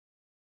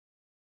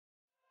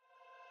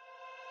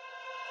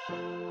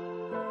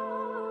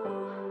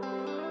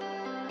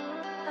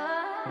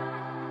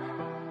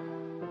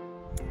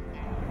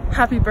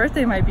Happy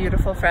birthday, my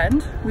beautiful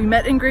friend. We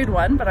met in grade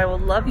 1, but I will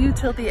love you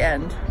till the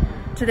end.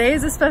 Today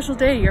is a special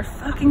day. You're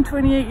fucking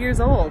 28 years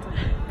old.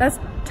 That's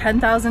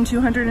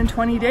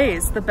 10,220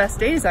 days, the best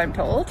days, I'm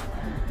told.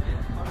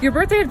 Your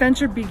birthday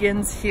adventure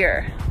begins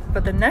here,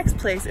 but the next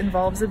place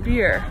involves a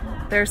beer.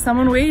 There's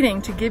someone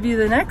waiting to give you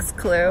the next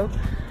clue.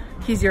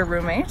 He's your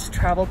roommate,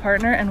 travel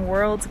partner, and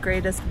world's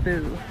greatest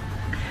boo.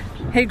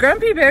 Hey,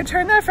 Grumpy Bear,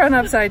 turn that front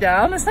upside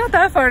down. It's not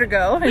that far to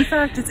go. In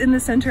fact, it's in the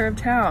center of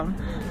town.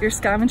 Your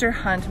scavenger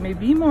hunt may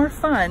be more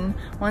fun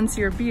once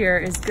your beer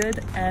is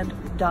good and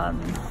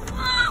done.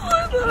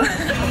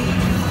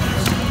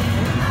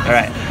 All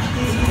right,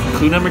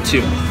 clue number 2.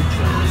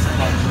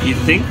 You'd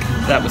think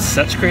that with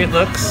such great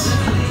looks,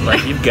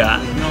 like you've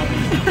got,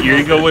 your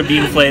ego would be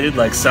inflated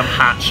like some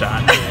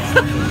hotshot.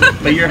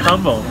 But you're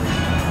humble,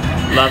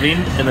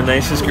 loving, and the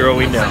nicest girl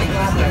we know.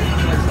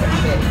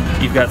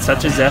 You've got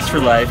such a zest for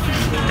life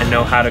and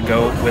know how to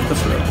go with the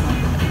flow.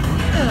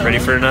 Ready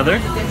for another?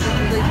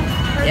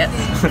 Yes.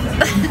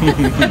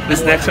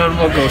 This next one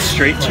will go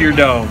straight to your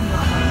dome.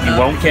 You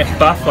won't get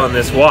buff on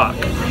this walk.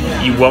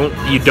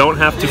 You don't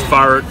have to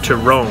far to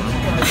roam.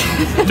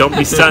 Don't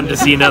be stunned to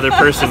see another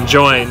person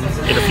join.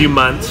 In a few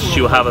months,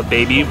 she will have a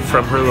baby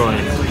from her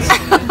loins.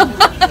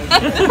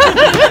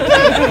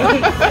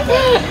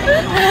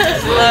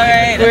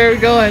 Alright. Where are we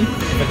going?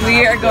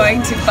 We are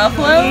going to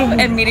Buffalo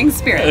and meeting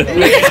Spirit.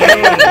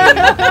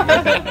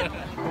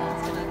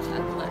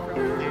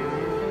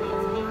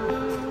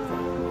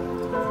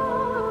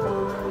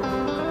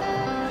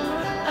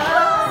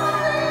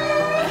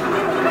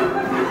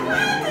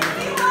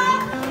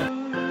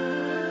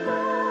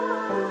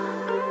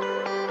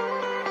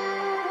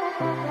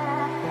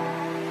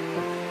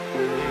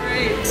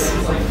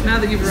 Now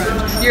that you've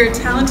arrived, you're a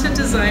talented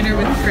designer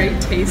with great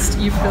taste.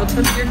 You've built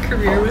up your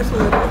career with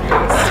little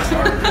haste.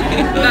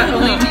 Not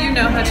only do you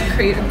know how to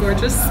create a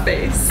gorgeous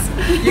space,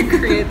 you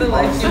create the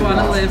life you want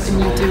to live, and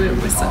you do it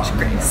with such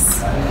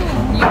grace.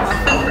 You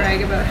often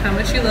brag about how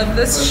much you love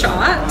this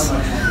shot,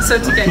 so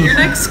to get your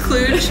next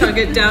clue, chug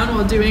it down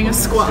while doing a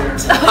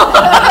squat.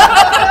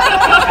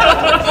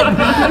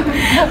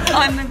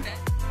 On the bed.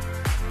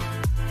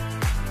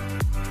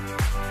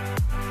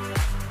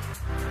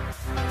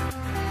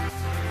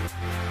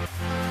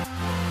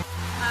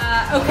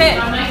 Okay,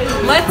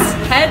 let's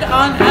head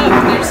on out.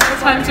 There's no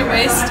time to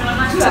waste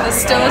to the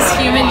stillest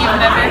human you've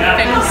never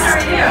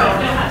faced.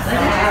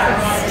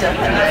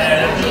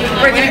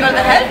 We're gonna go to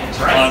the head?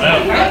 Oh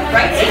no.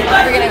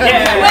 We're gonna go to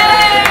the head!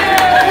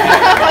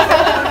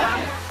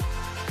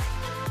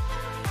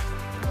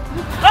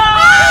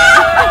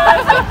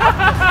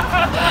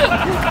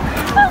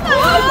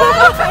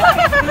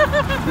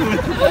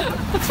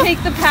 Take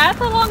the path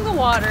along the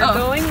water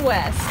going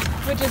west,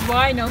 which is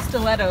why no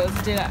stilettos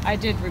I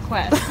did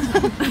request.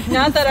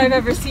 Not that I've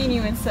ever seen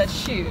you in such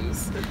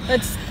shoes.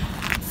 Let's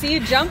see a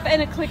jump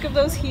and a click of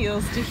those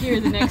heels to hear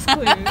the next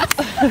clues.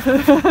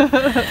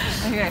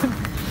 Okay.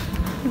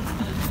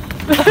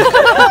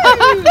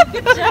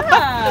 Good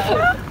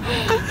job!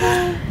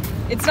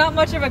 It's not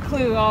much of a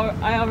clue.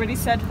 I already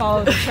said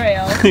follow the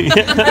trail.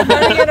 I'm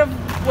running out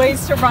of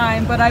ways to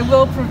rhyme, but I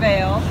will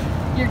prevail.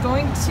 You're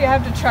going to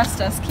have to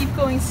trust us. Keep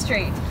going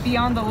straight. Be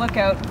on the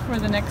lookout for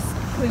the next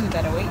clue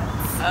that awaits.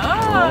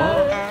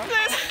 Oh!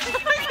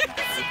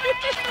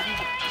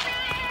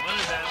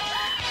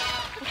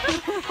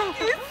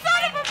 You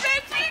son of a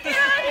bitch! Get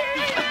out here!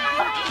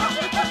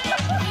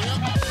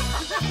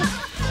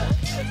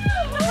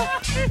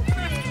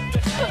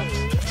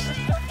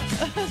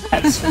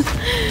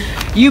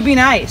 You be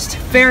nice,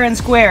 fair and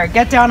square.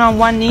 Get down on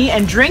one knee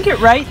and drink it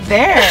right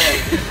there.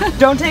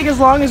 Don't take as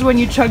long as when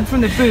you chugged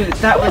from the boot.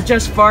 That was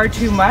just far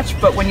too much,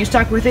 but when you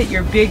stuck with it,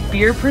 your big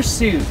beer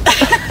pursuit.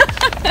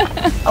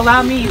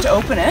 Allow me to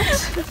open it.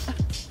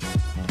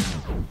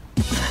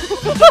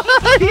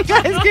 You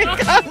guys can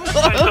come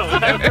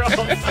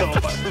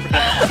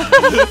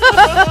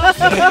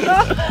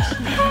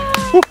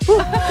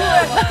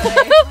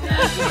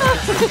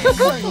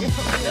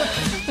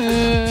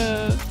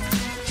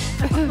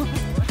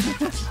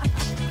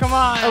Come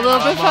on. A little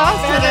bit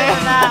faster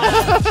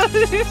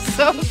there. You're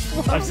so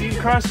slow. I've seen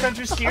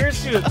cross-country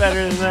skiers do it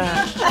better than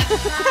that.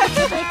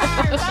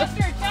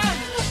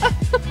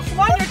 Come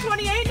on, you're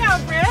 28 now,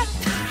 Britt.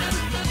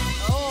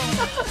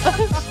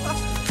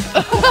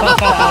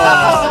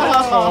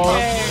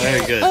 Okay.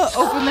 Very good.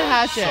 Open the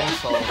hatchet.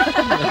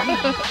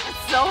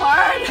 so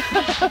hard!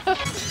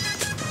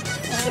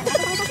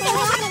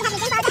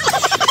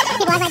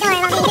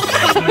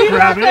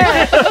 Grab it.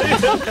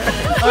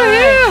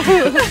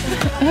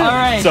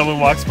 Alright. Someone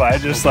walks by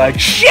just like,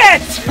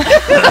 shit!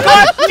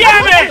 God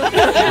damn it!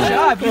 Good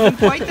job. You've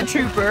been quite the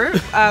trooper.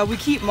 We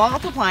keep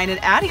multiplying and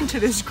adding to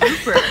this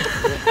grouper.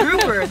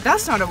 Grouper,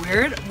 that's not a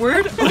weird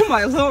word. Oh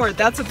my lord,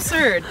 that's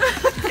absurd.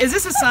 Is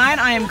this a sign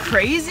I am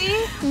crazy?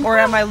 Or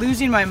am I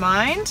losing my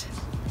mind?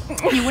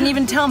 You wouldn't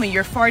even tell me,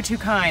 you're far too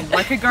kind.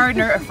 Like a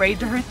gardener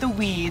afraid to hurt the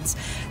weeds.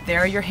 There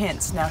are your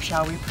hints. Now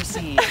shall we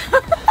proceed?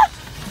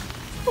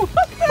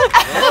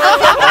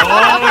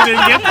 Oh, we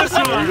didn't get this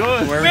one.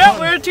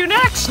 Where to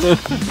next?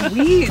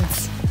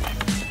 Weeds.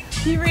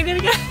 Can you read it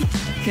again?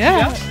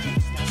 Yeah.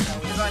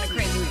 We're going to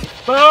crazy weed.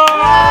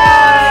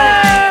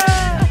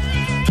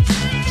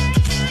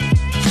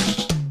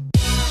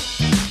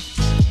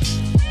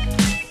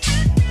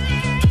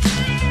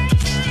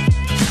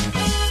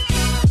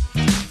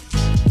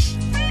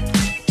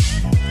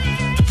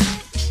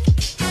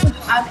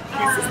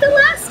 This is the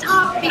last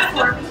stop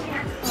before we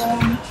head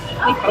home.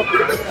 We hope you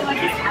enjoy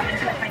this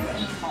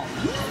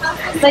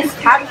moment. Let's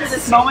capture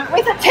this moment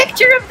with a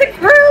picture of the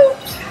group.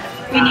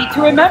 We need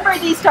to remember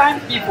these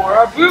times before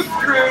our booth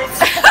groups.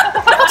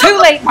 Too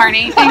late,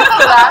 Marnie. Thanks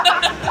for that.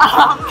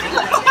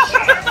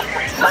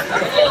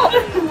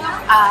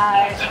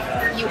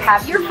 You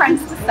have your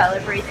friends to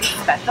celebrate this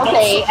special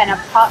day, and a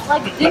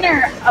potluck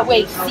dinner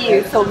awaits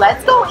you. So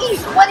let's go eat.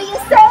 What do you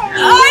say?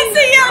 I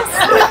say yes!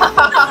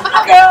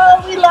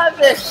 Girl, we love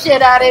the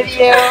shit out of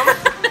you.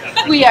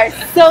 We are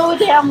so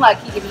damn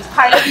lucky to be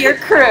part of your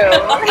crew.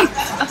 Happy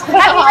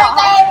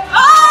birthday!